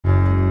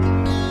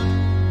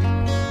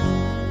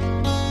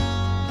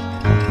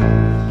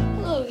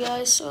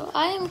guys, so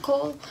I am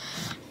Cole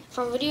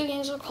from Video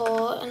Games with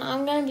Cole, and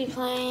I'm going to be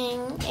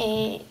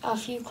playing a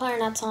few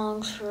clarinet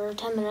songs for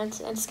 10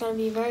 minutes, and it's going to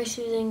be very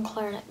soothing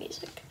clarinet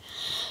music.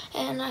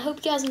 And I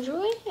hope you guys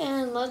enjoy,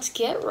 and let's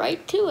get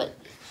right to it.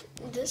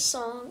 This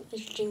song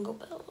is Jingle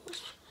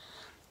Bells.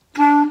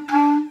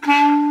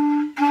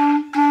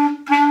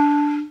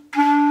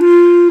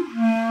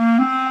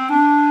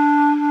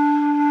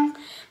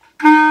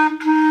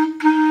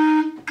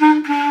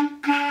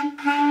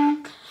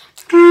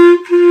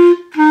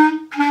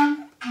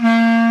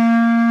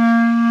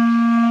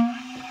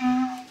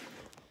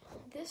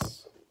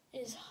 This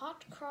is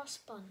Hot Cross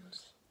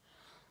Buns.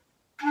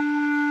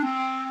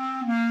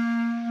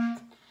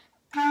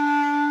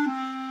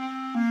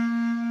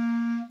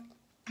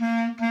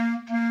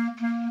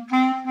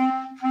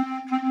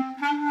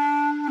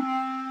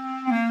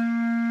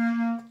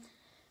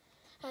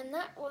 And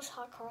that was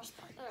Hot Cross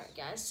Buns. Alright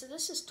guys, so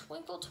this is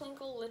Twinkle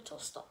Twinkle Little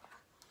Star.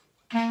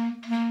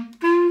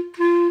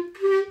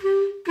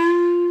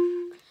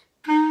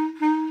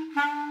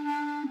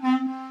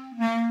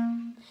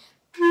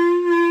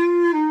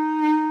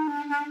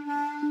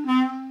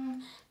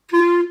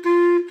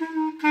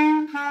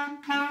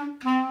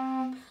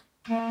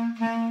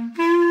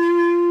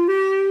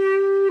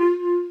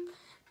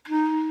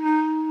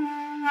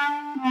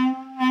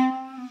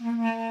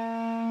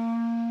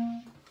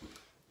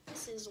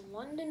 This is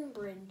London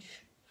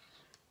Bridge.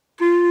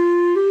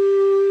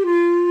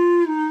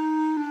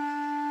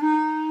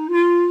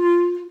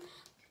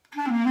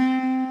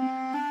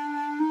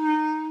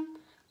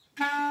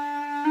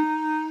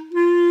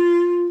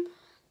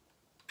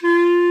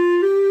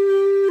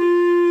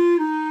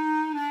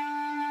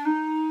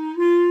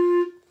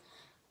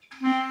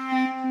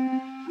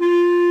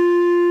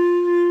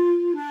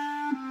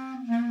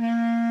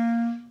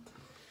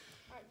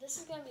 Alright, this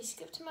is going to be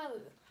Skip to My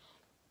Lou.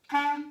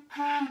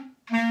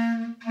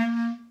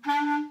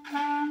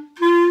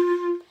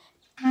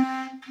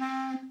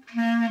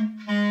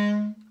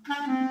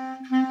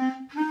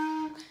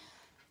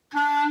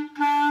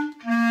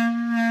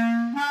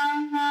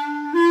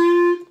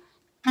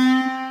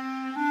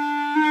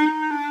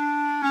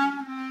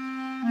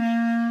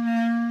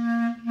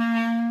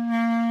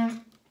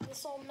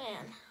 This Old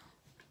Man.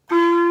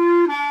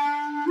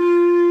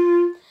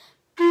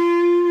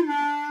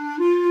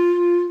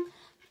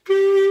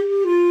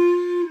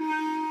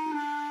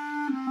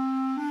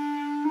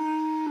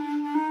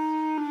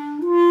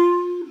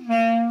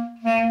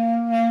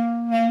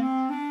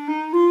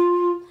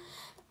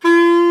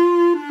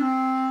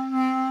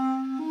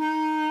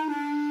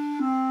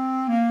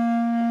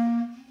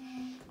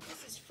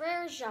 This is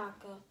Frere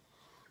Jacques.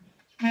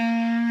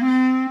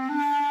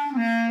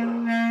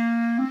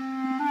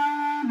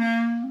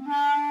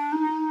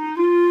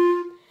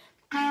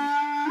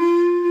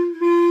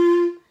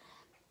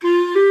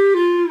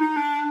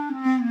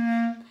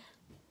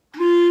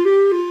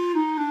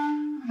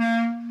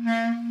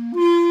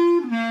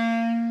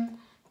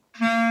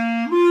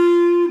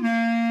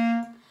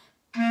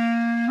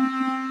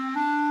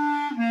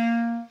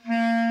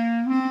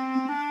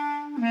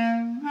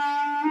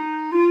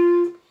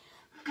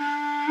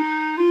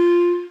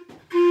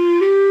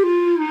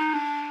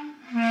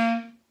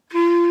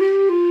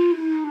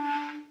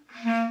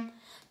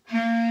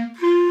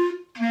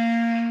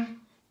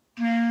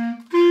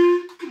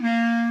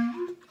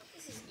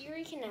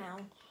 Canal.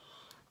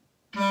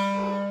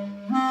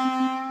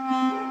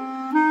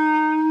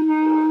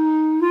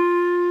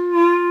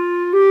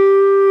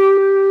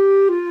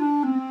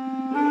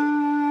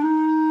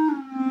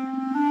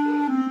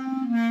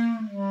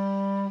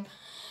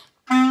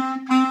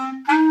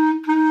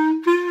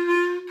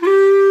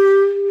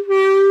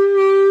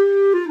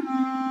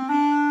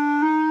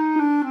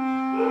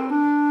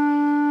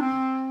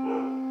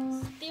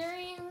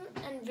 Theorem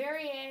and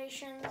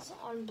variations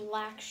on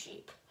Black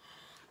Sheep.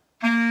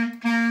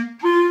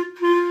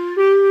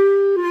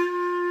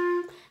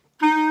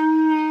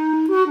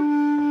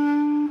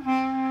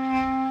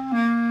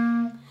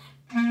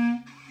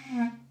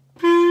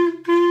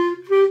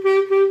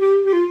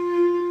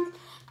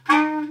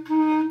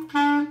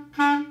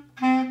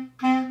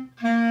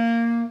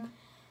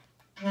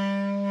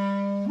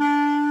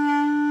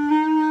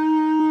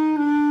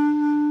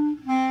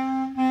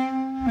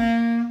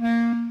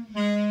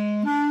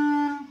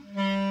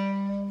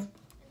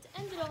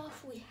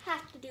 We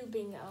have to do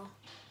bingo.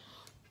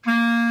 I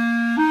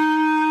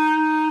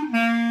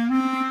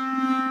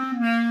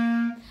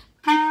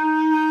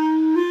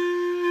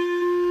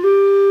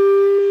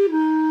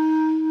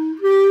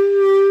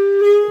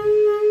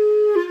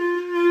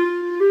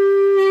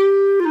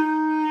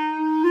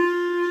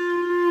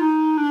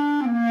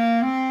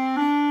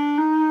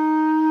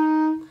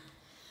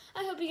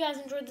hope you guys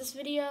enjoyed this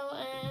video,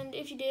 and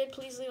if you did,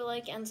 please leave a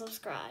like and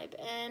subscribe.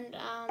 And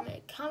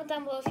comment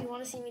down below if you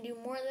want to see me do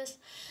more of this.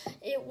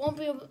 It won't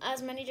be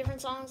as many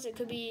different songs. It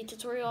could be a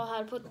tutorial how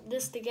to put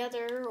this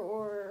together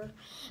or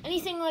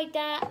anything like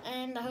that.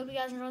 And I hope you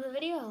guys enjoyed the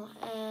video.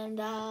 And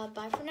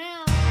bye for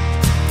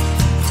now.